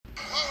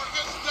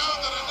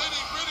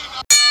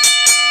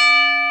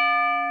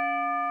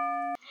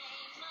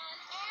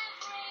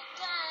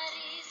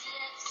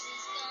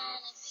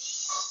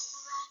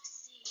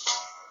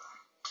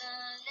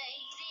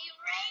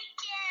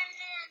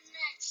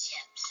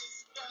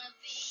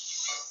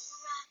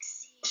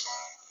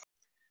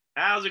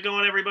How's it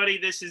going, everybody?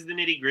 This is the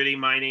Nitty Gritty.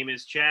 My name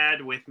is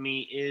Chad. With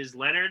me is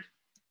Leonard.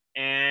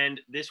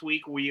 And this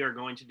week we are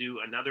going to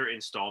do another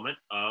installment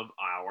of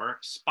our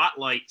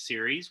Spotlight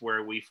series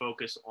where we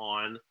focus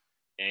on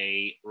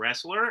a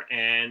wrestler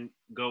and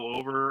go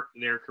over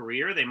their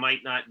career. They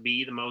might not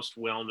be the most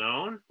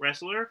well-known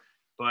wrestler,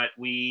 but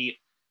we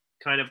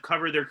kind of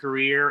cover their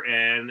career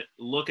and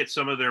look at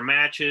some of their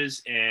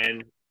matches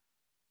and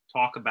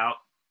talk about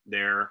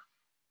their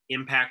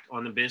impact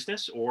on the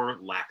business or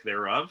lack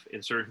thereof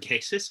in certain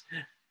cases.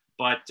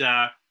 But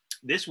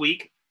this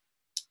week,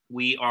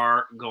 we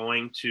are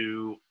going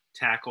to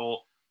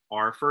tackle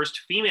our first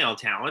female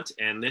talent,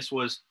 and this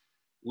was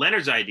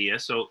Leonard's idea.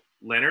 So,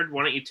 Leonard,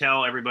 why don't you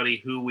tell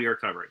everybody who we are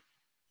covering?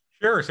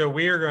 Sure. So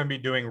we are going to be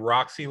doing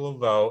Roxxi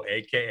Laveaux,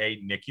 aka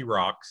Nikki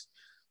Roxx,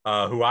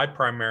 who I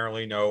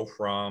primarily know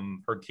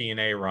from her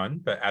TNA run,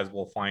 but as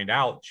we'll find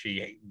out,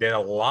 she did a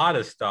lot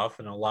of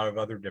stuff in a lot of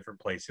other different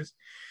places.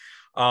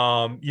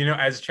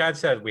 As Chad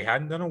said, we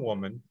hadn't done a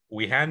woman.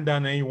 We hadn't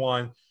done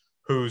anyone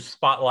whose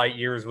spotlight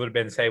years would have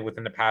been, say,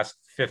 within the past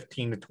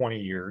 15 to 20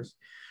 years.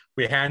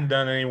 We hadn't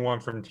done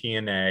anyone from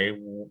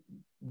TNA,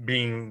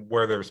 being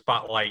where their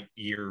spotlight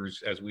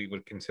years, as we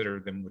would consider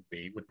them, would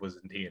be, which was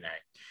in TNA.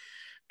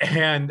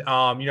 And,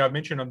 I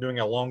mentioned I'm doing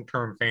a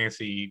long-term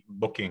fantasy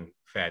booking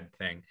fed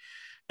thing.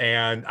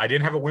 And I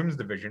didn't have a women's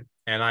division.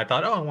 And I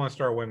thought, I want to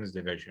start a women's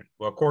division.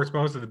 Well, of course,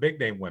 most of the big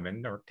name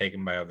women are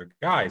taken by other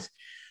guys.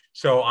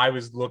 So I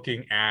was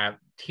looking at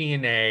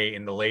TNA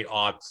in the late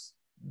aughts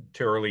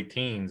to early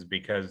teens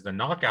because the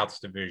Knockouts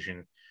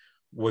division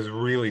was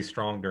really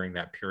strong during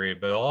that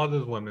period. But a lot of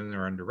those women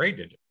are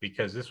underrated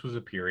because this was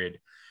a period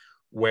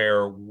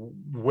where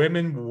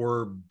women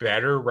were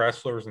better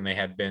wrestlers than they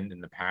had been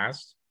in the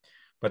past.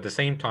 But at the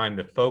same time,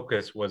 the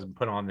focus wasn't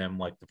put on them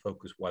like the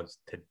focus was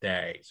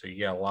today. So you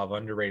got a lot of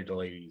underrated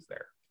ladies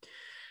there.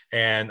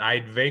 And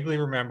I vaguely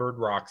remembered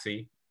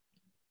Roxy.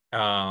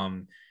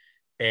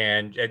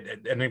 And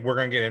we're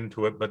going to get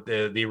into it, but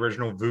the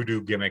original voodoo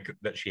gimmick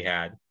that she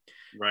had.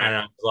 Right. And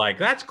I was like,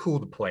 that's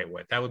cool to play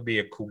with. That would be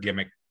a cool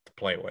gimmick to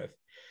play with.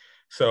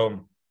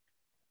 So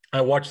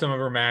I watched some of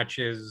her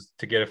matches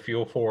to get a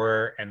feel for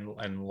her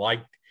and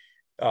liked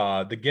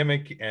the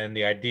gimmick and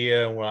the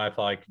idea and what I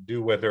thought I could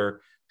do with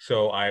her.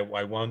 So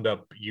I wound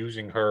up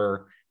using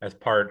her as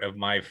part of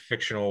my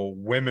fictional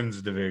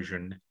women's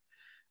division.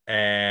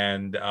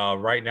 And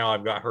right now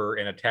I've got her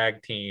in a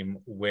tag team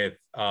with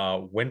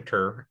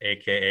Winter,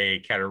 aka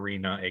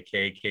Katarina,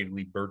 aka Katie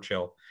Lee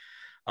Burchill,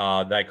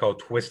 that I call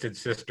Twisted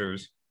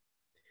Sisters.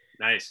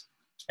 Nice.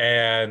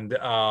 And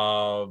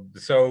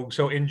so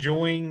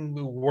enjoying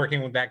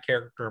working with that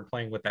character and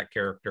playing with that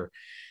character.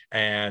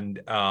 And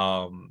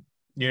we're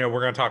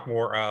going to talk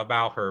more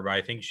about her, but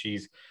I think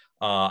she's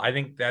I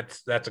think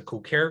that's a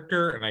cool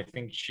character, and I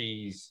think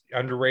she's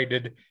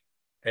underrated,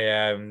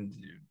 and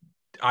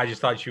I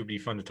just thought she would be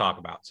fun to talk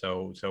about.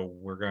 So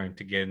we're going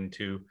to get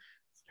into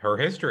her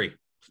history.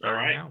 All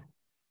right. Now.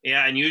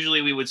 Yeah, and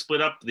usually we would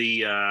split up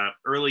the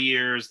early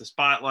years, the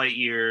spotlight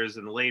years,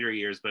 and the later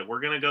years, but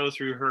we're going to go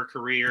through her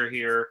career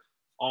here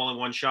all in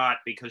one shot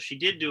because she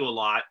did do a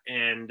lot,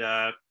 and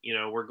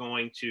we're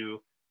going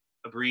to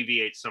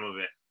abbreviate some of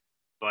it,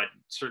 but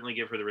certainly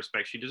give her the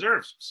respect she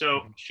deserves.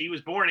 So she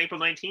was born April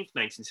 19th,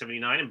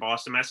 1979 in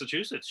Boston,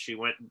 Massachusetts. She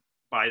went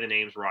by the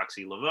names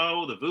Roxxi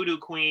Laveaux, the Voodoo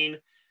Queen,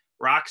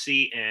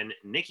 Roxy, and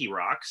Nikki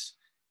Roxx.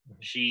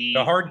 The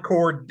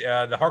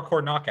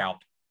hardcore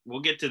knockout.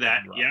 We'll get to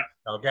that. Yeah.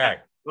 Okay.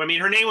 I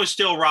mean, her name was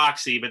still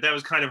Roxy, but that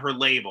was kind of her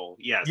label.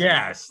 Yes.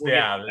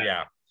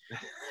 Yeah.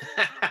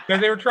 Because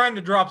they were trying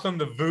to drop some of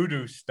the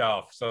voodoo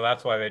stuff, so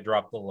that's why they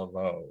dropped the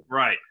Laveaux.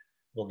 Right.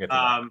 We'll get to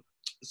that.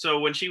 So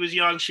when she was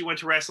young, she went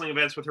to wrestling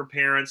events with her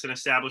parents and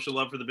established a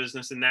love for the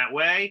business in that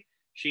way.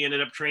 She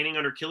ended up training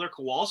under Killer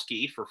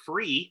Kowalski for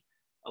free,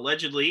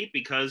 allegedly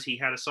because he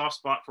had a soft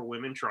spot for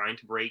women trying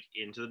to break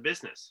into the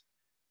business.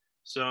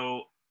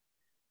 So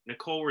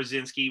Nicole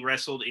Rosinski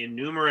wrestled in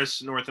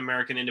numerous North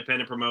American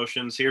independent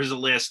promotions. Here's a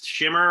list: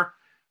 Shimmer,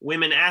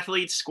 Women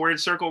Athletes, Squared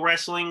Circle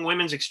Wrestling,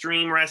 Women's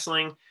Extreme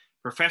Wrestling,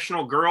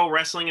 Professional Girl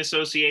Wrestling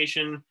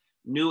Association,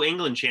 New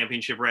England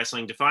Championship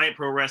Wrestling, Defiant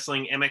Pro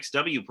Wrestling,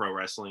 MXW Pro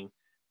Wrestling,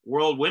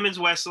 World Women's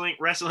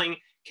Wrestling,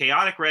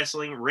 Chaotic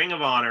Wrestling, Ring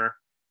of Honor,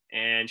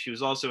 and she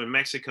was also in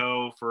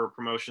Mexico for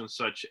promotions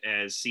such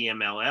as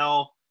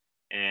CMLL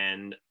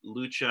and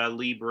Lucha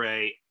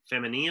Libre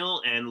Femenil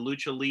and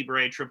Lucha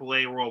Libre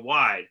AAA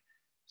Worldwide.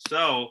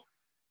 So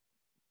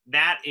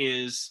that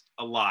is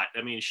a lot.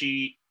 I mean,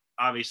 she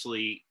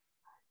obviously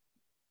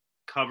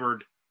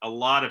covered a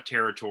lot of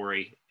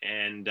territory,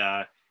 and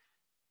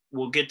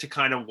we'll get to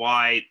kind of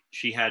why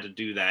she had to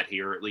do that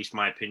here, at least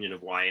my opinion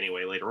of why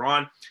anyway, later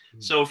on.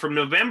 So from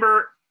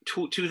November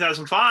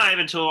 2005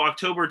 until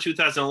October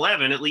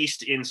 2011, at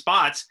least in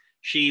spots,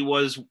 she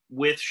was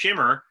with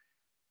Shimmer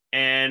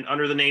and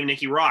under the name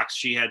Nikki Roxx.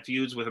 She had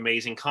feuds with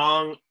Amazing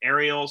Kong,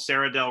 Ariel,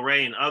 Sarah Del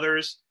Rey, and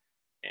others.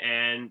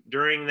 And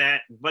during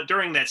that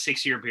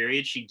 6-year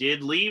period, she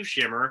did leave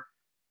Shimmer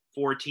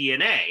for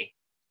TNA.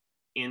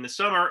 in the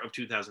summer of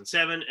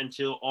 2007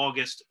 until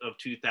August of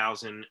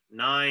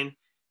 2009.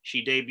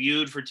 She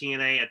debuted for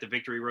TNA at the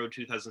Victory Road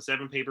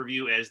 2007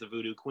 pay-per-view as the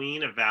Voodoo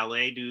Queen, a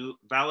valet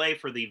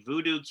for the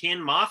Voodoo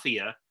Kin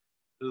Mafia,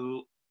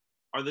 who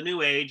are the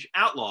New Age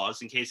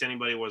Outlaws, in case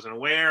anybody wasn't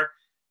aware.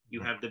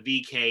 You have the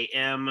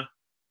VKM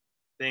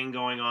thing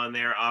going on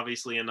there,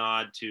 obviously a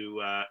nod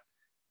to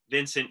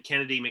Vincent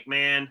Kennedy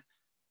McMahon.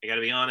 I got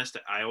to be honest,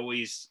 I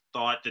always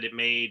thought that it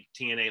made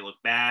TNA look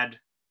bad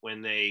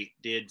when they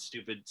did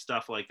stupid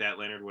stuff like that.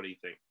 Leonard, what do you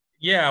think?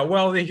 Yeah,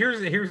 well, here's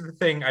the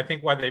thing. I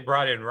think why they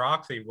brought in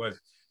Roxy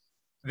was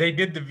they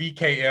did the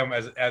VKM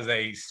as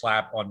a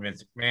slap on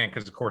Vince McMahon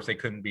because, of course, they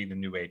couldn't be the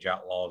New Age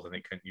Outlaws and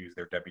they couldn't use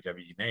their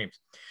WWE names.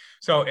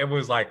 So it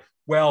was like,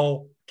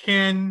 well,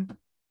 Ken,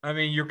 I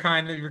mean, you're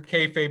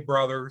kayfabe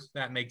brothers.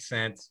 That makes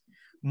sense.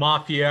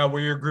 Mafia,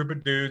 where you're a group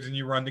of dudes and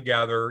you run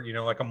together,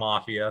 like a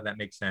mafia. That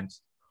makes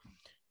sense.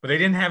 But they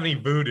didn't have any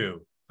voodoo.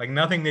 Like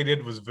nothing they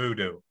did was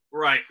voodoo.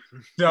 Right.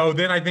 So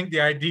then I think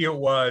the idea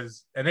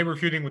was, and they were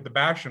feuding with the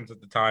Bashams at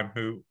the time,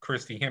 who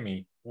Christy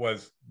Hemme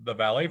was the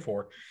valet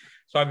for.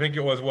 So I think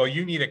it was, well,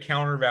 you need a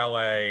counter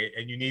valet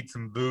and you need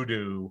some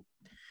voodoo.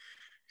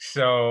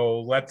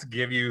 So let's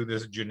give you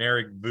this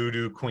generic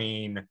voodoo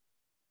queen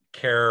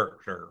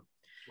character.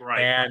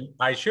 Right. And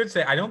I should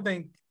say, I don't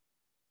think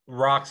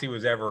Roxy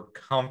was ever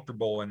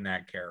comfortable in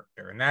that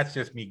character. And that's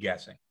just me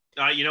guessing.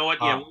 You know what?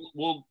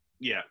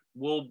 Yeah,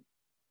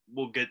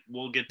 we'll get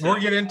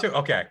into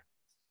okay.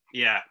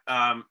 Yeah.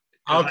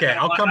 Okay,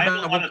 I'll come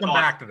back. We'll come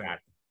back to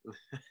that.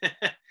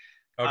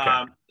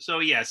 Okay. So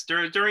yes,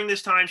 during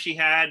this time, she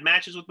had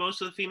matches with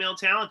most of the female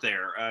talent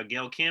there.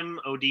 Gail Kim,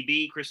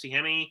 ODB, Christy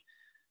Hemme,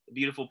 the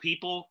Beautiful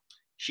People.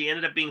 She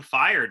ended up being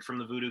fired from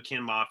the Voodoo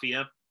Kin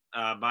Mafia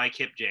by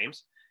Kip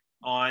James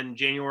on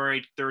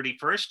January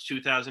 31st,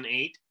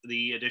 2008,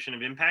 the edition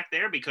of Impact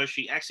there, because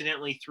she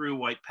accidentally threw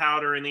white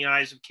powder in the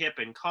eyes of Kip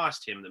and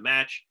cost him the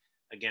match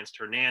against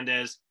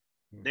Hernandez.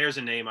 There's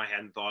a name I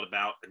hadn't thought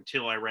about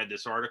until I read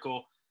this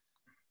article.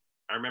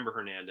 I remember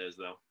Hernandez,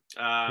 though.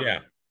 Yeah.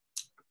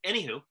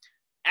 Anywho,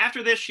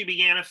 after this, she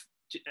began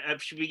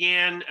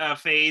a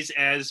phase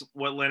as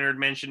what Leonard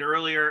mentioned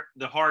earlier,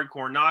 the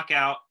hardcore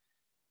knockout.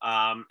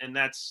 And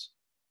that's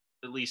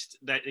at least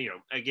that,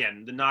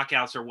 again, the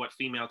knockouts are what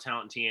female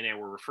talent in TNA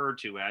were referred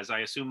to as. I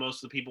assume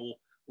most of the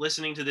people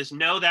listening to this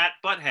know that,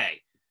 but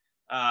hey,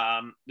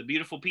 the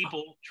Beautiful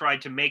People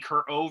tried to make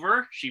her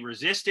over. She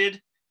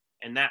resisted,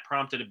 and that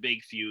prompted a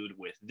big feud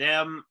with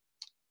them,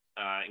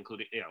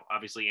 including,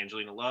 obviously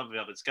Angelina Love,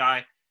 Velvet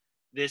Sky.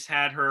 This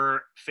had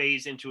her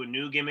phase into a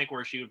new gimmick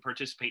where she would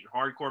participate in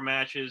hardcore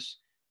matches,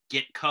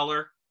 get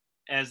color,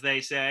 as they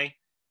say,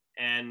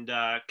 and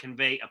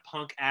convey a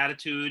punk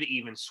attitude,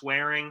 even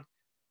swearing.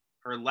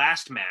 Her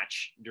last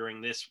match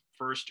during this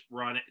first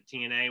run at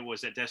TNA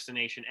was at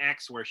Destination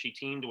X, where she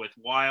teamed with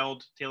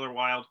Taylor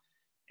Wilde,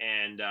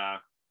 and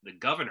the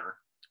Governor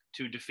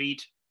to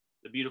defeat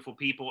the Beautiful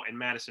People and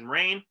Madison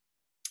Rayne.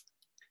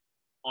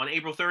 On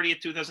April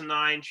 30th,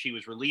 2009, she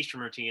was released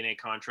from her TNA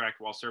contract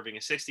while serving a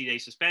 60-day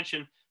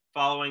suspension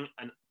following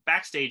a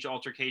backstage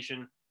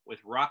altercation with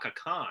Raka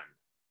Khan.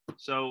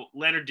 So,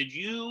 Leonard, did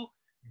you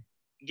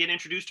get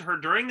introduced to her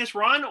during this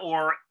run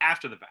or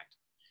after the fact?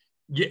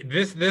 Yeah,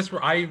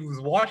 I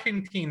was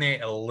watching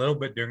TNA a little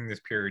bit during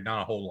this period,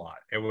 not a whole lot.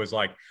 It was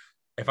like,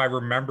 if I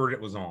remembered, it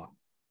was on.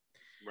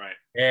 Right.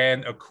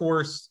 And of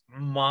course,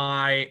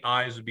 my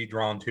eyes would be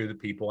drawn to the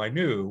people I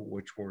knew,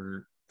 which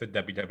were the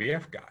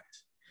WWF guys.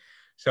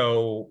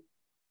 So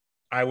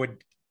I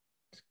would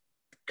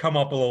come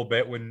up a little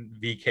bit when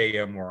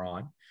VKM were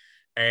on.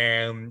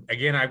 And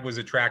again, I was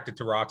attracted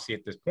to Roxy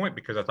at this point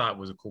because I thought it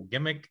was a cool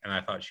gimmick and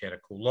I thought she had a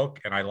cool look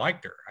and I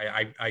liked her.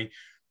 I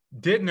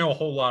didn't know a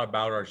whole lot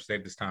about her, I should say,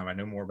 at this time. I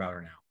know more about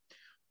her now.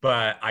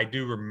 But I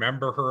do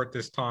remember her at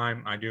this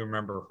time. I do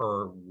remember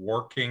her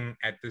working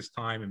at this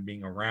time and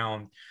being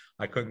around.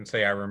 I couldn't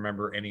say I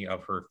remember any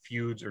of her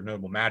feuds or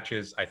notable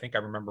matches. I think I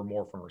remember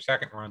more from her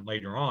second run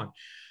later on.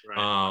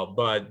 Right.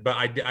 But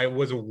I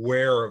was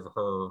aware of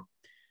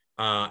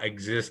her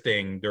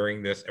existing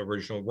during this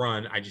original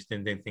run. I just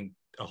didn't think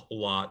a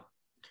whole lot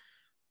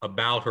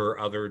about her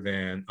other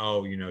than,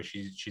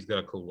 she's got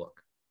a cool look.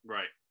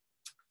 Right.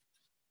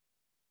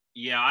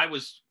 Yeah,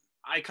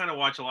 I kind of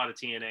watch a lot of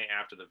TNA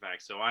after the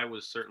fact, so I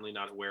was certainly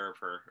not aware of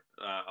her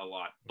a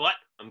lot. But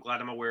I'm glad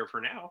I'm aware of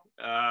her now.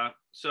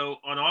 So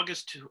on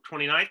August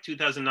 29th,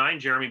 2009,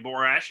 Jeremy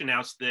Borash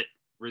announced that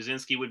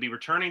Rosinski would be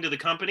returning to the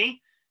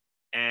company.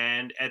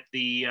 And at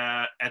the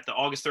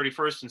August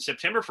 31st and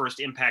September 1st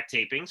Impact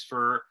tapings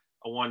for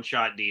a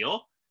one-shot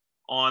deal.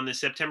 On the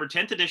September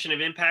 10th edition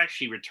of Impact,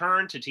 she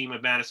returned to team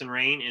with Madison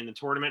Rayne in the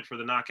tournament for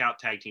the Knockout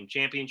Tag Team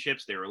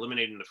Championships. They were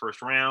eliminated in the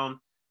first round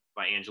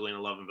by Angelina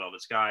Love and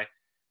Velvet Sky.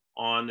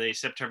 On the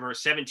September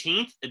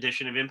 17th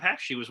edition of Impact,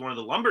 she was one of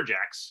the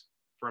Lumberjacks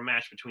for a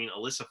match between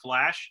Alyssa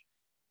Flash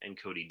and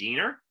Cody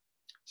Deaner.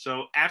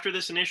 So after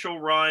this initial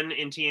run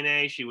in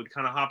TNA, she would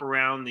kind of hop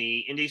around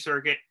the indie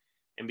circuit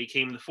and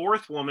became the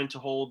fourth woman to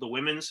hold the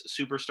Women's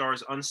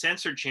Superstars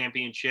Uncensored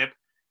Championship,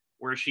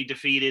 where she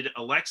defeated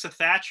Alexa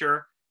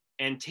Thatcher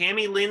and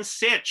Tammy Lynn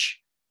Sitch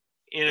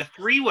in a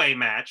 3-way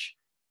match.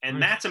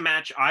 And that's a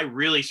match I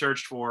really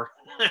searched for,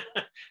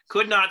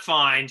 could not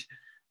find.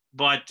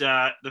 But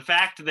the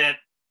fact that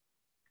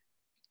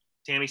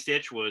Tammy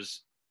Stitch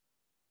was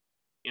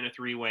in a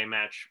 3-way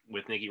match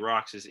with Nikki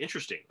Roxx is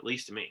interesting, at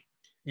least to me.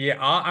 Yeah,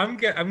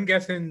 I'm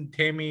guessing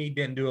Tammy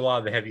didn't do a lot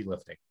of the heavy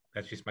lifting.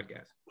 That's just my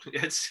guess.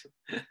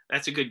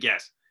 That's a good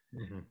guess.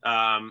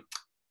 Mm-hmm.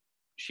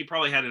 She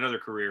probably had another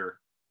career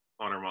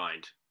on her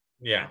mind.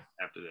 Yeah.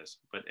 After this,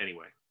 but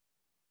anyway,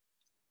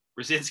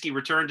 Brzezinski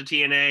returned to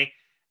TNA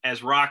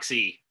as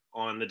Roxxi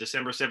on the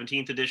December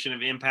 17th edition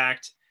of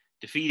Impact,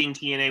 defeating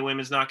TNA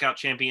Women's Knockout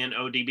Champion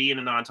ODB in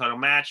a non-title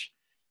match.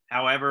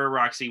 However,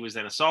 Roxxi was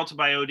then assaulted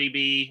by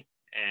ODB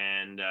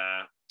and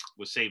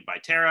was saved by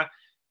Tara.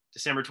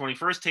 December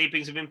 21st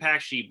tapings of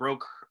Impact,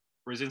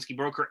 Brzezinski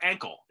broke her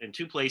ankle in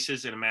 2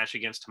 places in a match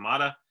against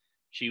Hamada.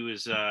 She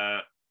was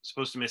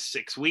supposed to miss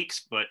 6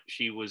 weeks, but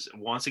she was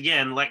once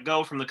again let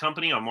go from the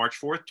company on March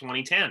 4th,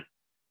 2010.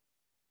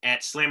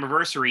 At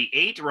Slammiversary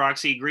 8,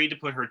 Roxxi agreed to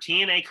put her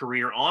TNA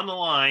career on the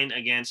line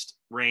against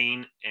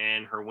Reign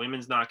and her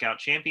Women's Knockout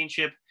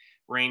Championship.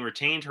 Reign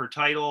retained her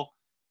title,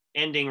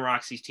 ending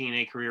Roxy's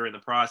TNA career in the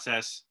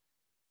process.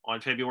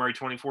 On February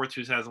 24th,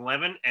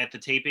 2011, at the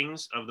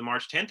tapings of the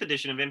March 10th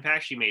edition of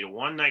Impact, she made a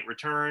one-night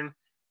return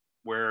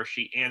where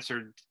she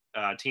answered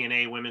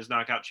TNA Women's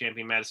Knockout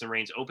Champion Madison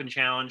Rain's Open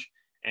Challenge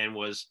and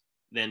was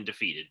then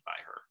defeated by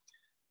her.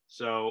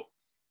 So,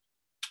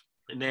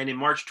 and then in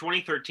March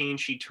 2013,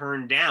 she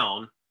turned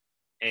down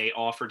an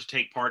offer to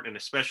take part in a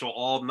special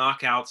All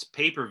Knockouts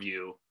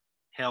pay-per-view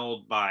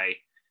held by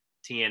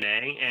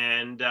TNA.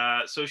 And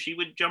so she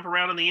would jump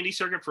around on the indie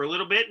circuit for a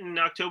little bit. In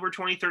October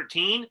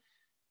 2013,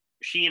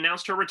 she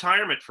announced her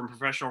retirement from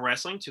professional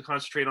wrestling to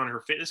concentrate on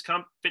her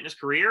fitness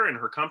career and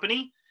her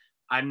company.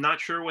 I'm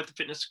not sure what the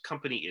fitness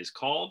company is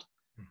called,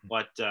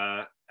 but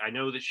I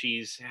know that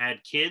she's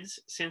had kids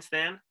since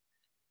then.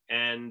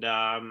 And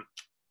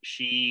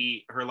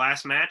her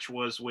last match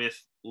was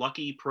with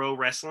Lucky Pro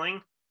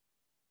Wrestling,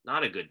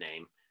 not a good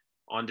name,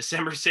 on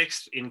December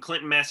 6th in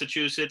Clinton,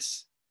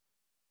 Massachusetts.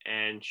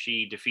 And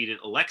she defeated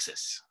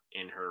Alexis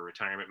in her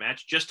retirement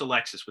match. Just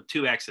Alexis with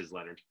 2 X's,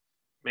 Leonard.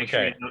 Make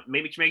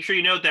sure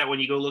you note that when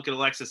you go look at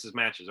Alexis's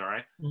matches, all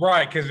right?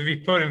 Right, because if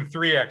you put in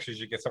 3 X's,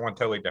 you get someone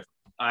totally different.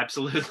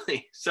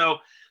 Absolutely. So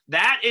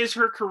that is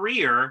her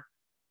career,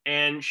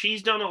 and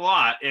she's done a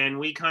lot, and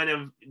we kind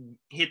of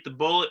hit the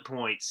bullet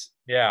points.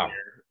 Yeah.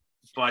 There.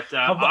 But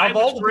of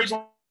all the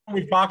people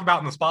we've talked about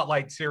in the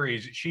Spotlight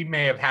series, she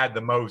may have had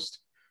the most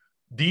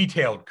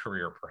detailed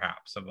career,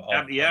 perhaps, of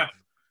all. Yeah.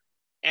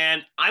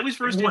 And I was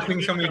first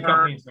working so many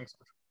companies.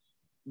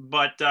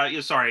 But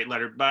sorry,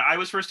 Leonard. But I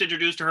was first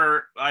introduced to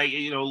her.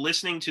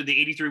 Listening to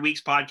the 83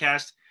 Weeks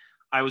podcast,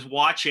 I was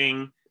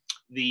watching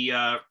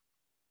the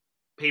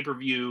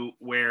pay-per-view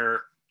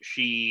where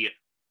she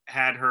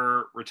had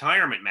her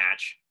retirement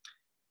match,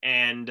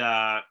 and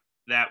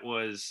that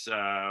was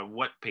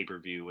what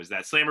pay-per-view was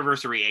that?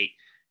 Slammiversary 8.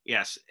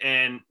 Yes,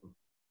 and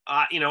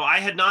I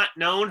had not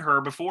known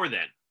her before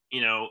then.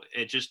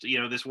 It just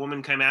this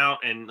woman came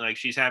out and like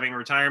she's having a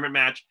retirement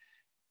match,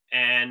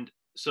 and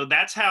so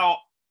that's how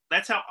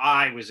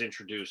I was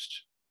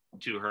introduced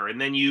to her. And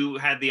then you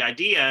had the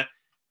idea,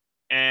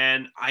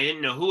 and I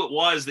didn't know who it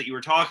was that you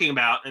were talking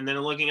about. And then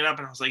looking it up,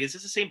 and I was like, is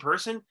this the same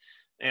person?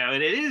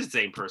 And it is the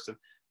same person.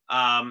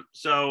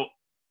 So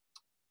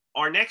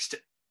our next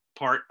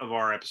part of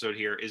our episode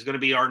here is going to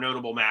be our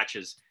notable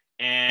matches.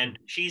 And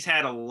she's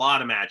had a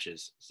lot of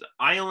matches. So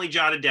I only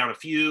jotted down a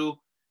few.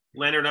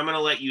 Leonard, I'm going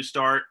to let you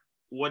start.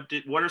 What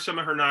are some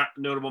of her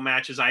notable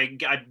matches? I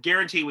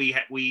guarantee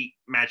we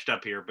matched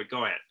up here, but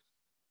go ahead.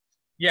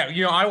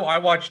 Yeah, I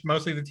watched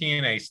mostly the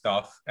TNA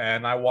stuff,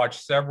 and I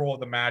watched several of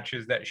the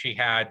matches that she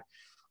had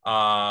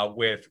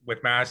with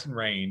Madison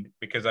Rain,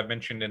 because I've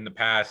mentioned in the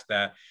past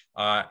that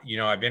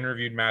I've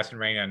interviewed Madison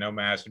Rain. I know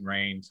Madison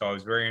Rain, so I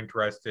was very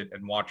interested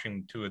in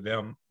watching 2 of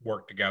them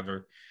work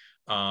together.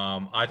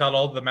 I thought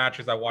all the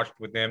matches I watched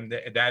with them,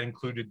 that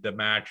included the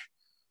match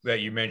that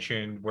you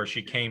mentioned where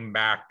she came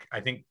back.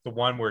 I think the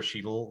one where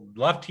she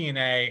left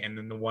TNA, and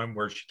then the one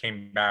where she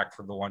came back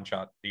for the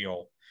one-shot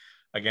deal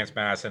against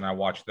Madison. I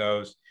watched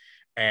those,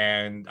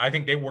 and I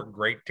think they work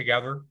great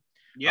together.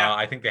 Yeah,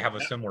 I think they have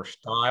a similar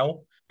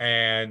style,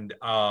 and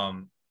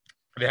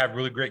they have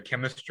really great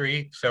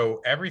chemistry.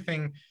 So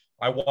everything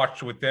I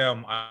watched with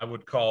them, I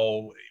would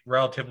call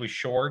relatively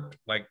short.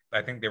 Like,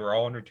 I think they were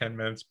all under 10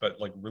 minutes, but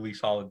like really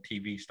solid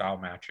TV style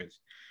matches.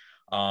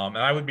 And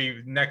I would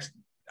be next.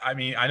 I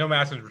mean, I know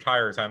Madison's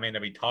retired, so I may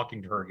not be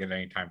talking to her again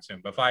anytime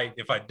soon. But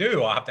if I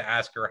do, I'll have to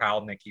ask her how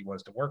Nikki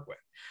was to work with.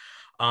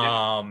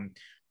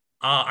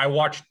 I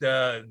watched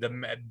I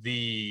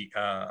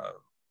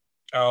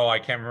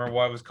can't remember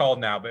what it was called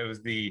now, but it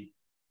was the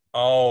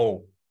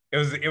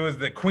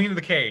Queen of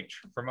the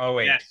Cage from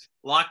 2008. Yes,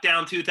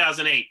 Lockdown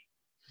 2008.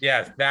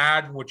 Yes,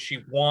 that which she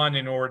won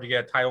in order to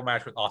get a title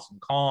match with Awesome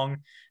Kong.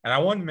 And I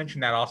wanted to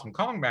mention that Awesome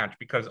Kong match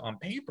because on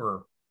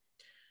paper,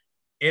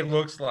 it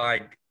looks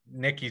like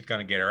Nikki's going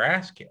to get her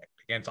ass kicked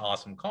against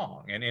Awesome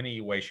Kong in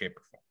any way, shape,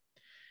 or form.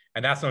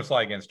 And that's no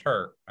slight against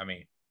her. I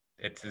mean,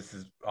 this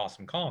is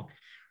Awesome Kong.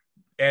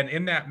 And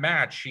in that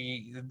match,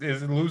 she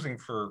is losing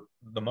for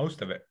the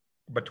most of it.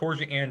 But towards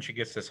the end, she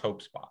gets this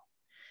hope spot.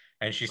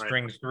 And she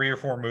strings 3 or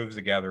 4 moves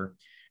together.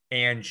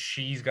 And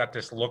she's got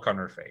this look on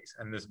her face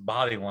and this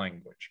body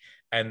language.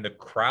 And the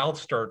crowd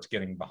starts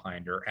getting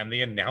behind her. And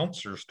the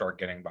announcers start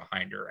getting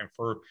behind her. And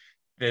for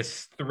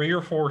this 3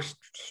 or 4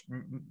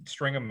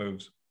 string of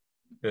moves,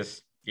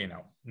 this,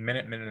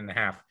 minute and a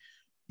half,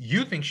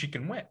 you think she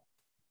can win.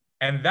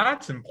 And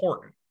that's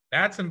important.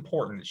 That's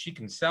important that she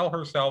can sell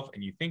herself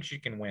and you think she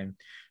can win.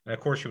 And of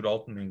course, she would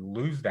ultimately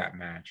lose that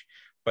match.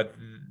 But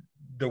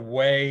the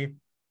way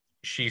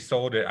she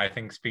sold it, I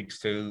think, speaks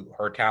to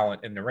her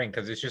talent in the ring,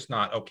 because it's just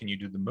not, oh, can you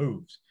do the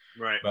moves?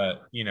 Right.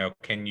 But,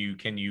 can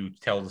you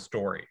tell the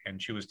story?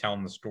 And she was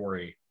telling the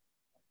story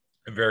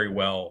very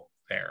well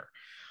there,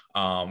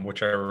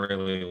 which I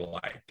really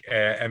like.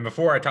 And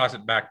before I toss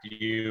it back to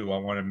you, I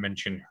want to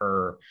mention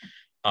her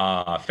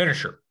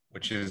finisher,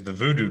 which is the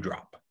Voodoo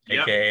Drop,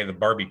 aka the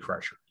Barbie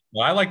Crusher.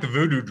 Well, I like the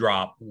Voodoo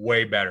Drop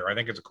way better. I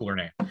think it's a cooler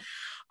name.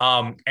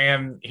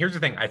 And here's the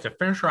thing. It's a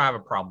finisher I have a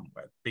problem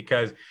with,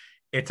 because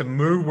it's a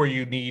move where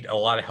you need a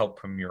lot of help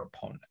from your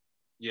opponent.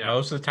 Yeah.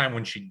 Most of the time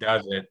when she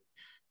does it,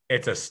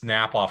 it's a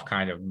snap-off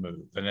kind of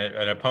move. And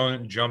an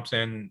opponent jumps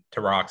in to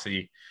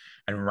Roxxi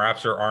and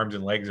wraps her arms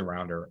and legs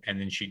around her, and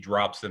then she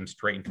drops them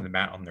straight into the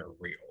mat on their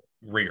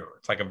rear.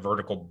 It's like a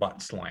vertical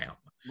butt slam.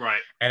 Right.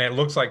 And it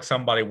looks like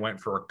somebody went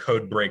for a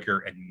code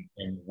breaker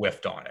and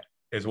whiffed on it,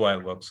 is what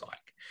it looks like.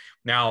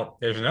 Now,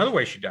 there's another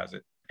way she does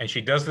it, and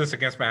she does this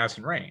against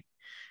Madison Rayne.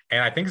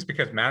 And I think it's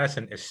because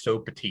Madison is so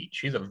petite.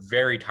 She's a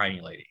very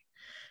tiny lady.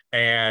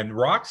 And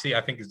Roxxi,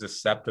 I think, is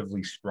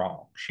deceptively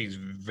strong. She's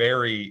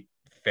very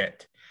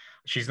fit.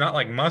 She's not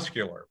like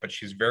muscular, but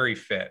she's very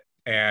fit.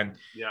 And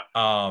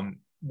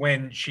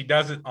when she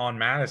does it on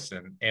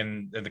Madison,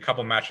 in the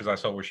couple matches I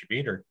saw where she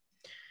beat her,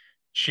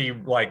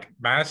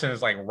 Madison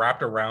is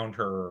wrapped around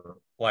her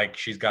like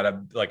she's got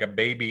a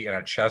baby in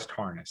a chest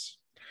harness.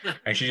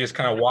 And she just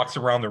kind of walks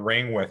around the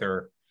ring with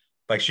her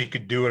like she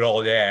could do it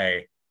all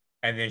day.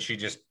 And then she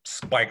just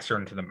spikes her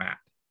into the mat.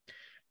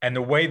 And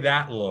the way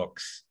that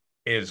looks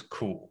is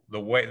cool. The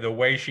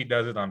way she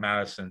does it on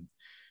Madison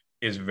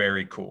is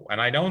very cool. And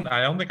I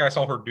don't think I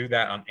saw her do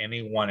that on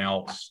anyone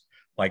else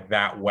like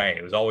that way.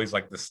 It was always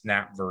like the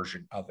snap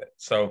version of it.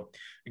 So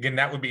again,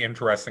 that would be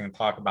interesting to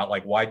talk about,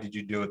 like, why did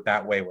you do it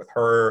that way with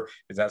her?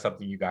 Is that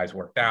something you guys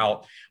worked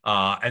out?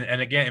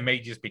 And again, it may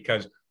just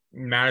because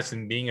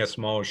Madison, being as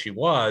small as she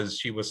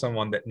was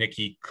someone that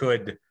Nikki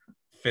could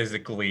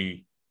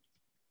physically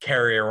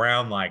carry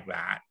around like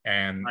that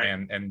and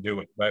do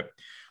it. But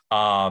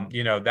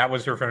that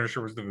was her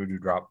finisher, was the Voodoo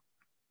Drop.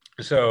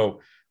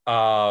 So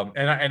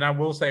and I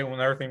will say one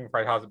other thing before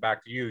I toss it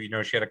back to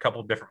you, she had a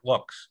couple different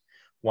looks.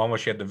 One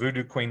was she had the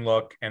Voodoo Queen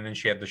look, and then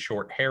she had the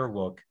short hair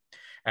look.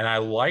 And I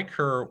like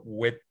her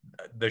with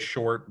the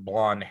short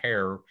blonde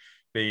hair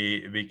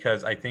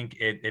because I think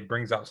it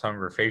brings out some of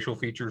her facial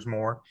features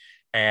more.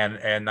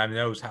 And I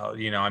knows how,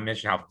 I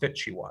mentioned how fit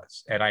she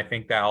was. And I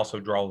think that also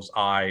draws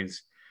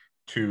eyes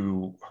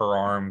to her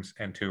arms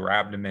and to her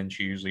abdomen.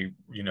 She usually,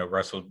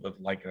 wrestled with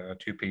like a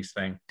 2-piece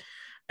thing.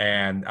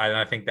 And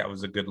I think that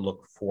was a good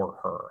look for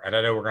her. And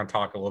I know we're going to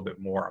talk a little bit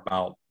more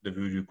about the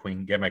Voodoo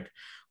Queen gimmick,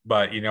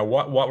 but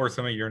what were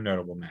some of your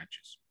notable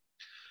matches?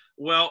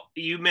 Well,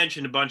 you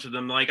mentioned a bunch of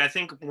them. Like, I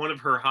think one of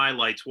her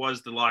highlights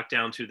was the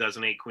Lockdown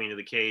 2008 Queen of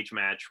the Cage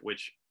match,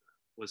 which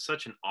was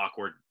such an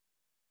awkward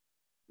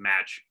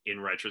match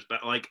in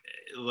retrospect. Like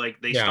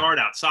they start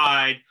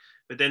outside,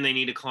 but then they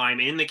need to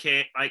climb in the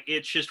cage. Like,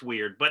 it's just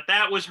weird. But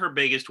that was her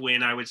biggest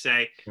win, I would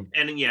say.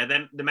 And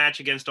then the match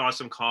against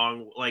Awesome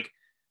Kong,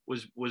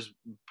 was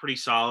pretty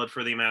solid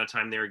for the amount of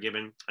time they were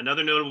given.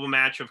 Another notable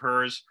match of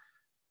hers,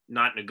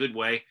 not in a good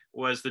way,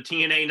 was the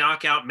TNA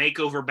Knockout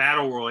Makeover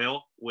Battle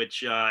Royal,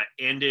 which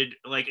ended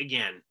I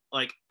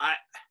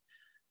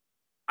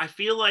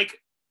feel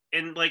like,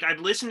 and I've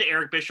listened to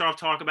Eric Bischoff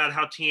talk about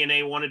how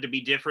TNA wanted to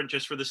be different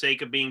just for the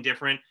sake of being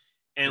different.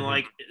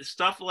 And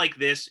stuff like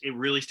this, it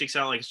really sticks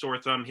out like a sore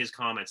thumb, his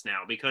comments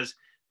now, because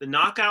the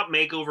Knockout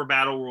Makeover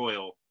Battle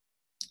Royal,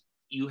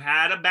 you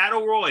had a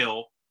Battle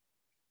Royal,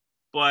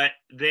 but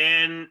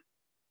then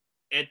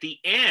at the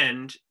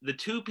end, the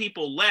 2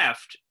 people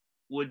left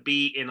would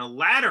be in a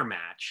ladder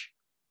match,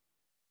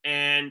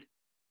 and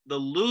the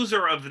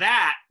loser of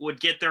that would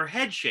get their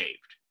head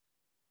shaved.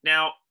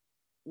 Now,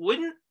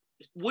 wouldn't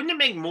it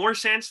make more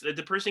sense that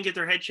the person get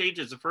their head shaved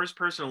as the first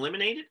person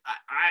eliminated?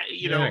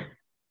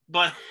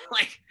 But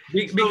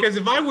because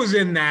if I was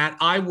in that,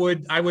 I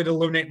would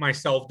eliminate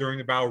myself during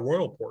the Battle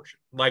Royal portion.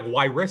 Like,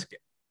 why risk it?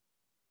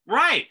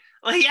 Right.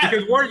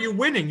 Because what are you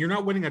winning? You're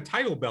not winning a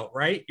title belt,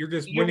 right? You're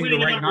just winning the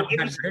right not to have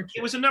your head shaved.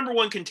 It was a number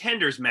 1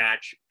 contenders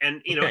match,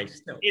 and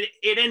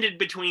it ended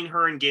between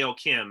her and Gail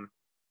Kim.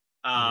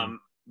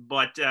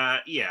 But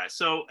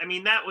so I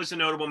mean, that was a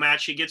notable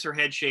match. She gets her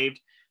head shaved,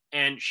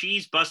 and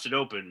she's busted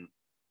open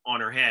on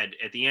her head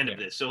at the end of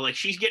this. So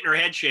she's getting her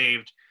head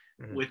shaved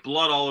with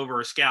blood all over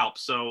her scalp.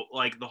 So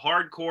the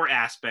hardcore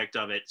aspect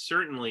of it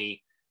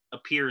certainly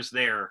appears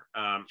there.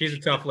 She's a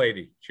tough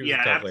lady. She was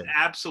a tough lady.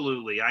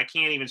 Absolutely. I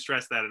can't even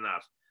stress that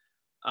enough.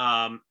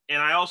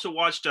 And I also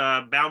watched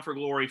Bound for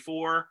Glory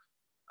 4,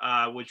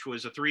 which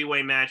was a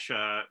 3-way match,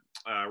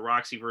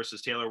 Roxy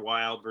versus Taylor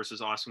Wilde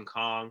versus Awesome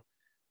Kong.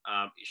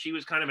 She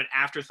was kind of an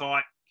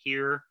afterthought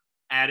here,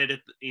 added at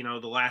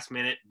the last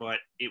minute, but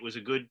it was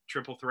a good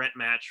triple threat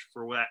match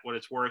for what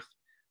it's worth.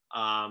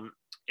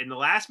 In the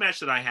last match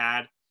that I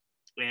had,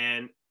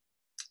 and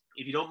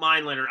if you don't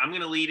mind, Leonard, I'm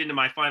going to lead into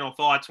my final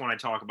thoughts when I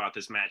talk about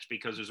this match,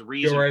 because there's a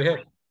reason. Go right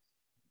ahead.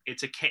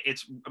 It's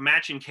a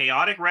match in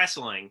Chaotic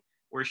Wrestling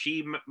where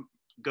she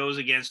goes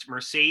against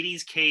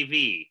Mercedes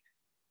KV,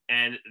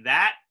 and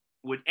that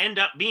would end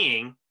up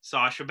being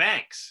Sasha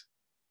Banks.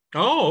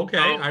 Oh, okay.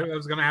 So, I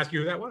was going to ask you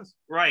who that was.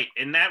 Right,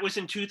 and that was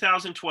in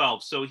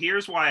 2012. So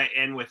here's why I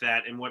end with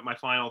that and what my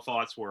final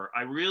thoughts were.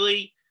 I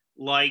really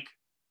like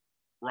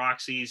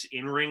Roxy's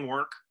in-ring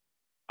work.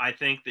 I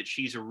think that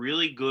she's a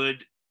really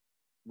good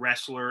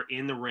wrestler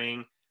in the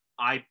ring.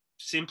 I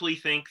simply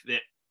think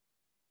that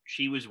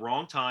she was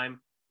wrong time,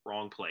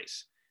 wrong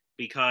place,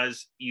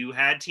 because you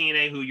had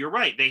TNA, who, you're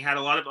right, they had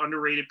a lot of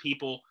underrated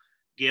people,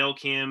 Gail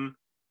Kim,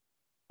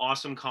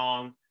 Awesome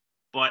Kong,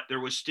 but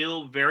there was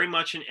still very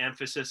much an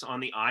emphasis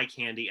on the eye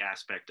candy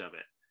aspect of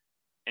it.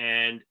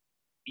 And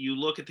you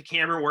look at the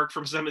camera work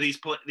from some of these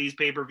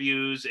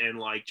pay-per-views, and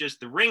like just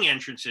the ring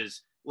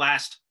entrances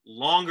last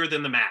longer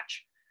than the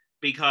match,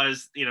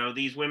 because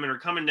these women are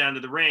coming down to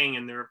the ring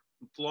and they're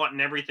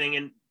flaunting everything.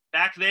 And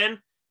back then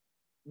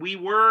we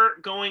were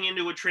going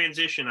into a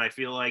transition, I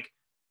feel like,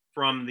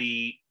 from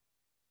the,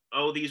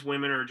 oh, these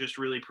women are just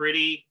really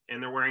pretty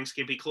and they're wearing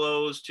skimpy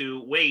clothes,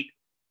 to wait,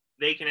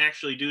 they can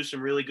actually do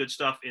some really good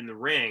stuff in the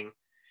ring.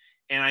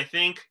 And I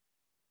think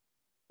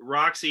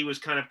Roxy was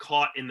kind of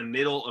caught in the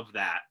middle of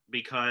that,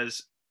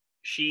 because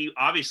she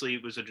obviously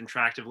was an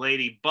attractive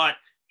lady, but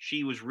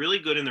she was really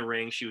good in the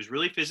ring. She was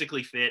really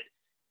physically fit.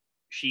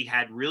 She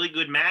had really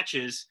good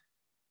matches,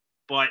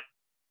 but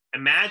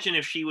imagine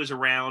if she was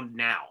around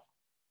now.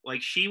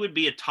 Like, she would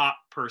be a top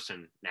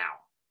person now,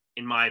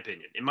 in my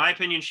opinion. In my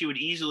opinion, she would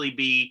easily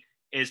be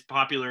as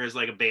popular as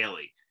like a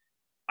Bayley.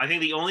 I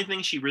think the only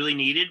thing she really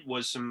needed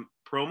was some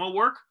promo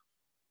work.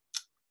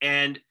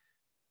 And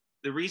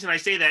the reason I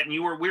say that, and we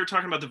were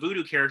talking about the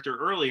Voodoo character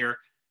earlier,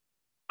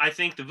 I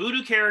think the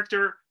Voodoo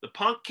character, the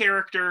Punk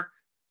character,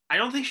 I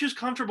don't think she was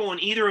comfortable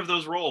in either of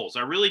those roles.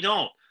 I really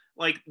don't.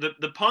 Like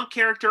the Punk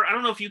character, I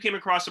don't know if you came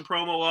across a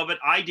promo of it.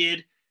 I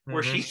did,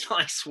 where she's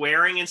like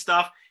swearing and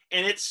stuff,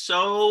 and it's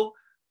so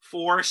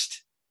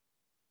forced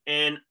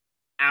and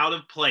out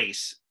of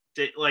place.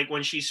 Like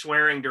when she's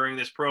swearing during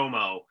this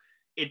promo,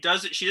 she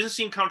doesn't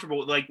seem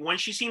comfortable. Like when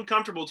she seemed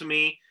comfortable to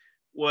me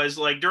was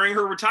like during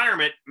her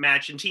retirement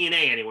match in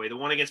TNA anyway, the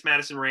one against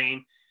Madison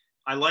Rayne.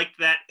 I liked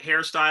that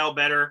hairstyle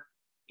better.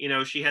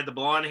 She had the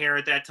blonde hair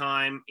at that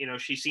time.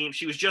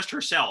 She was just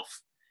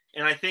herself.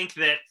 And I think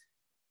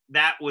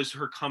that was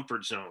her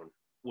comfort zone,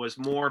 was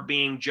more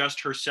being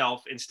just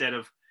herself instead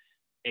of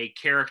a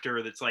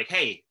character that's like,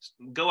 hey,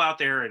 go out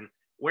there and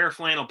wear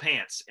flannel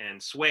pants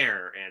and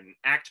swear and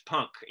act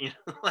punk.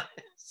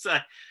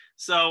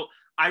 So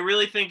I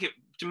really think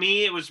to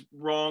me, it was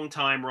wrong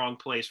time, wrong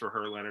place for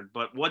her, Leonard.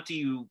 But what do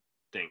you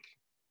think?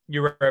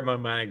 You read my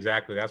mind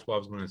exactly. That's what I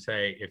was going to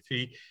say.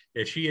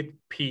 If she had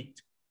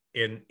peaked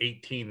in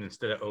 18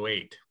 instead of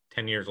 08,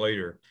 10 years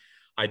later,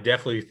 I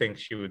definitely think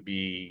she would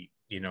be,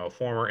 a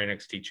former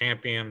NXT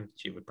champion.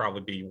 She would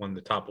probably be one of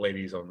the top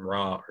ladies on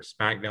Raw or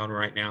SmackDown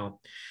right now.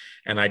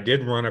 And I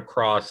did run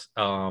across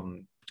a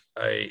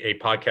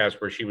podcast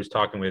where she was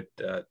talking with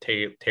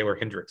Taylor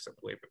Hendricks, I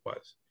believe it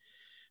was.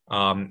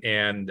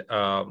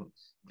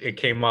 It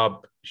came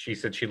up. She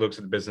said she looks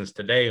at the business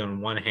today,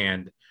 on one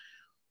hand,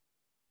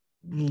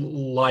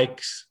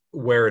 likes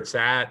where it's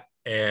at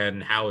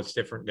and how it's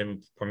different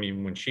than from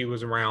even when she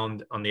was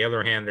around. On the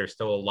other hand, there's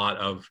still a lot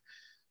of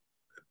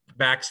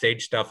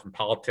backstage stuff and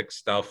politics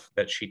stuff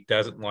that she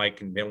doesn't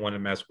like and didn't want to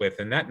mess with.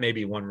 And that may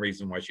be one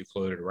reason why she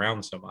floated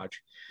around so much.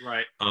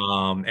 Right.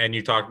 And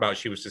you talked about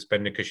she was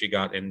suspended because she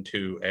got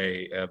into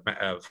a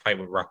fight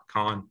with Rock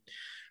Khan.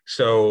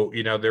 So,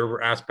 there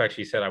were aspects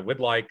she said I would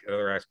like,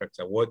 other aspects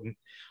I wouldn't.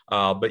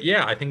 But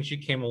yeah, I think she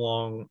came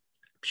along.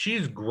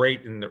 She's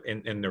great in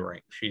the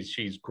ring.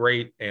 She's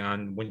great.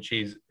 And when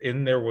she's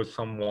in there with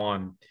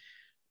someone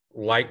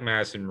like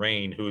Madison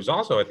Rayne, who is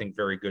also, I think,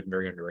 very good and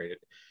very underrated,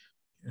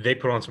 they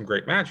put on some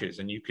great matches.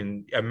 And you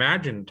can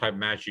imagine the type of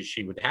matches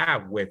she would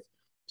have with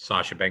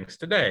Sasha Banks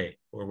today,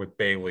 or with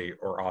Bayley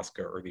or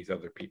Asuka or these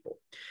other people.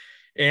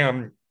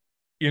 And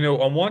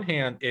on one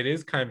hand, it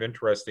is kind of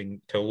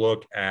interesting to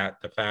look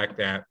at the fact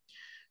that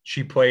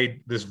she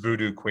played this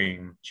voodoo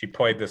queen, she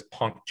played this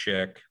punk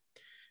chick,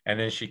 and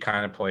then she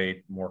kind of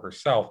played more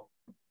herself.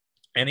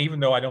 And even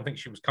though I don't think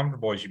she was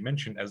comfortable, as you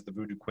mentioned, as the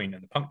voodoo queen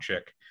and the punk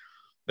chick,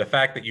 the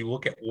fact that you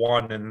look at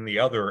one and then the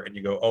other and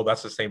you go, oh,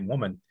 that's the same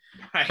woman,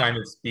 kind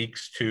of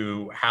speaks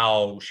to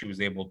how she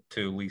was able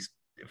to at least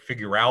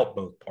figure out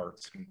both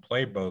parts and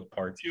play both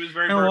parts. She was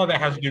very, and a lot of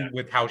that has to do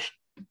with how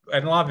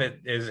and a lot of it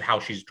is how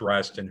she's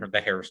dressed and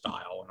the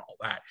hairstyle and all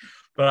that.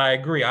 But I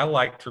agree. I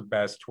liked her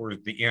best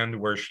towards the end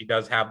where she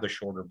does have the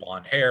shorter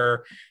blonde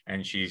hair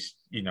and she's,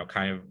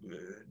 kind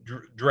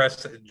of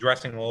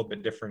dressing a little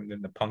bit different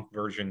than the Punk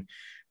version.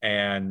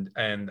 And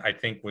I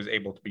think was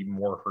able to be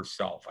more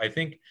herself. I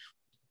think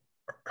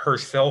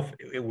herself,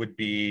 it would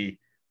be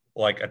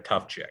like a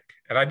tough chick.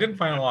 And I didn't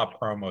find a lot of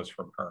promos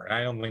from her. And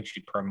I don't think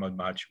she promoted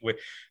much.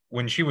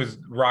 When she was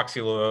Roxxi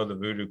Laveaux, the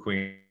Voodoo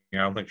Queen, I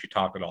don't think she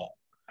talked at all.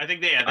 I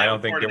think that I don't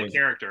was think part there of the was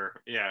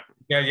character. Yeah.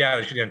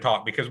 Yeah, she didn't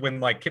talk because when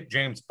like Kip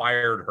James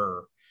fired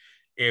her,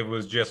 it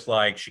was just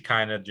like she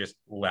kind of just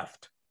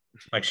left.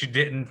 Like she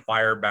didn't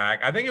fire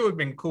back. I think it would have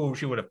been cool if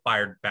she would have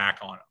fired back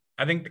on him.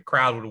 I think the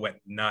crowd would have went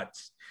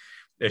nuts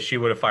if she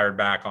would have fired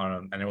back on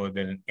him, and it would have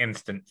been an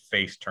instant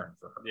face turn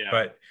for her. Yeah.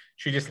 But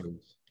she just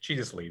leaves. She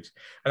just leaves.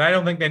 And I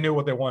don't think they knew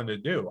what they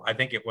wanted to do. I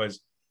think it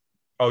was,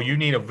 oh, you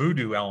need a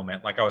voodoo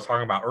element, like I was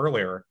talking about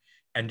earlier,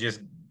 and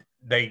just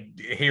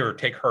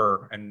take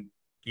her and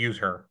use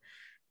her.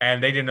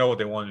 And they didn't know what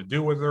they wanted to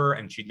do with her,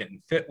 and she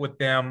didn't fit with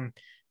them.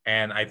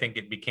 And I think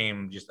it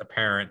became just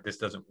apparent this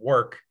doesn't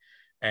work.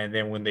 And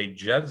then when they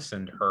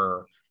jettisoned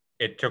her,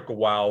 it took a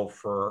while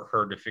for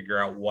her to figure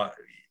out what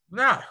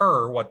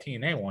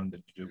TNA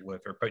wanted to do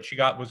with her. But she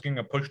was getting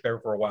a push there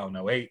for a while in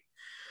 08.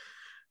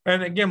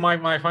 And again,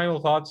 my final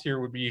thoughts here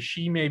would be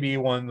she may be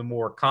one of the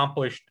more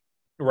accomplished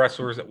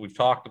wrestlers that we've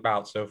talked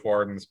about so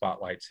far in the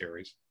Spotlight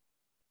series.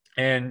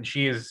 And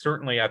she is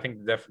certainly, I think,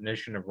 the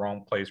definition of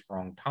wrong place,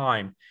 wrong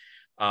time.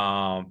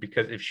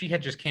 Because if she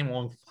had just came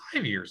along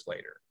 5 years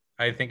later,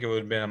 I think it would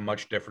have been a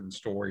much different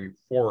story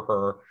for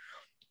her.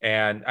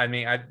 And I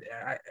mean,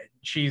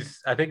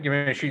 she's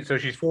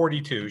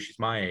 42. She's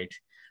my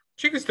age.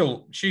 She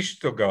should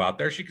still go out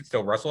there. She could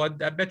still wrestle. I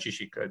bet you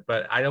she could,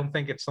 but I don't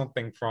think it's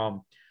something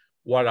from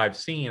what I've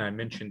seen. I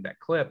mentioned that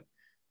clip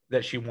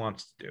that she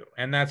wants to do,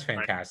 and that's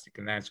fantastic. Right.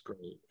 And that's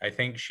great. I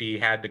think she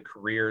had the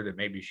career that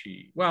maybe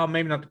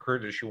not the career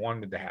that she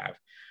wanted to have,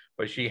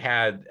 but she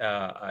had,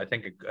 I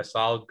think, a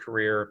solid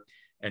career,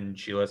 and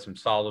she left some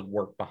solid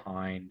work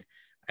behind.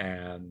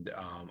 And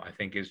I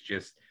think is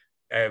just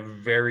a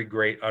very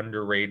great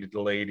underrated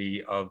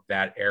lady of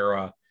that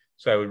era.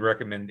 So I would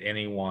recommend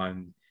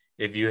anyone,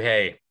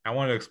 I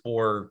want to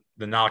explore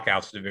the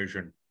Knockouts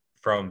division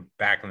from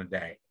back in the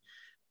day.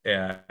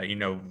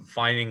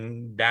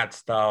 Finding that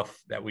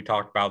stuff that we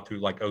talked about through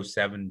like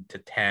 07 to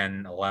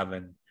 10,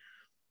 11.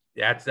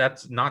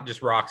 That's not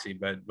just Roxy,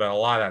 but a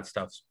lot of that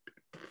stuff's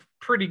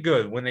pretty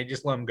good when they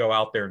just let them go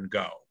out there and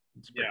go.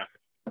 Yeah.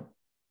 Good.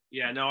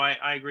 Yeah, no,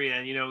 I agree.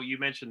 And, you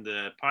mentioned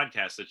the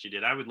podcast that she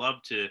did. I would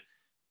love to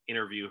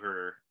interview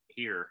her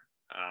here.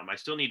 I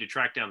still need to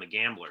track down the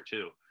Gambler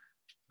too.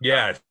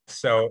 Yeah,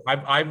 so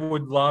I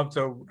would love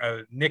to,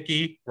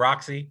 Nikki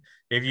Roxxi,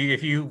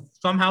 if you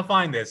somehow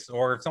find this,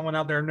 or if someone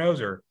out there knows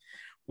her,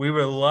 we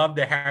would love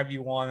to have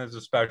you on as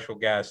a special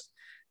guest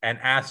and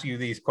ask you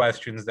these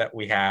questions that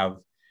we have.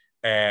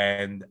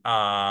 And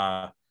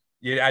as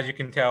you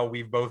can tell,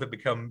 we've both have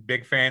become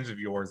big fans of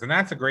yours, and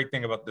that's a great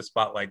thing about the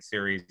Spotlight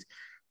series.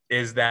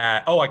 Is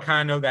that, I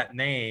kind of know that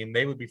name.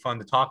 They would be fun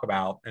to talk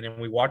about. And then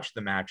we watch the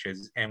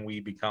matches and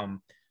we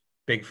become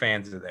big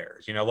fans of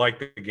theirs, like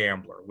the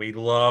Gambler. We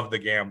love the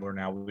Gambler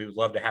now. We would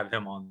love to have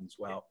him on as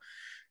well.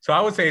 So I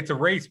would say it's a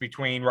race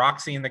between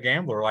Roxy and the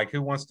Gambler. Like,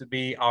 who wants to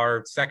be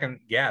our second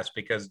guest?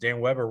 Because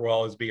Dan Weber will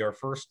always be our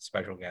first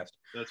special guest.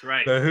 That's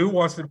right. So who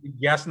wants to be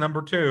guest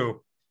number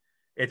 2?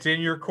 It's in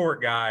your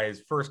court,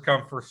 guys. First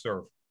come, first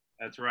serve.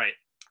 That's right.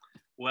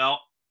 Well,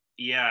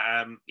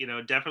 yeah,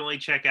 definitely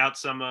check out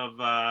some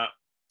of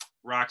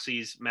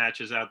Roxy's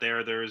matches out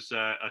there. There's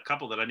a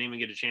couple that I didn't even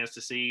get a chance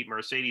to see.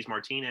 Mercedes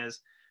Martinez,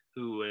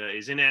 who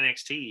is in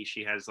NXT.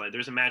 She has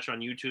there's a match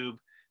on YouTube,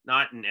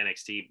 not in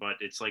NXT, but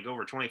it's like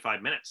over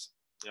 25 minutes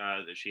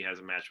that she has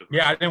a match with.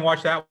 Yeah, I didn't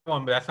watch that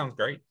one, but that sounds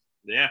great.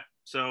 Yeah.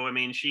 So, I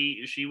mean,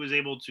 she was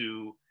able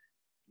to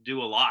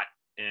do a lot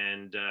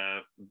and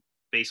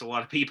face a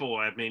lot of people.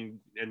 I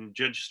mean, and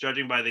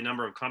judging by the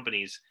number of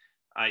companies,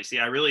 I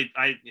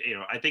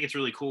think it's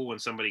really cool when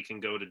somebody can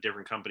go to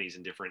different companies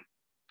in different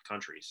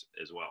countries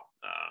as well,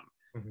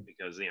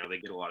 because they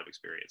get a lot of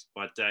experience.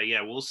 But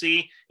we'll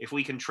see if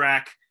we can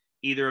track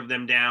either of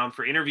them down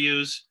for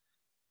interviews.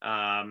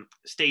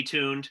 Stay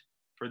tuned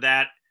for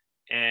that.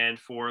 And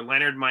for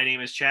Leonard, my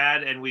name is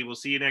Chad, and we will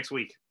see you next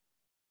week.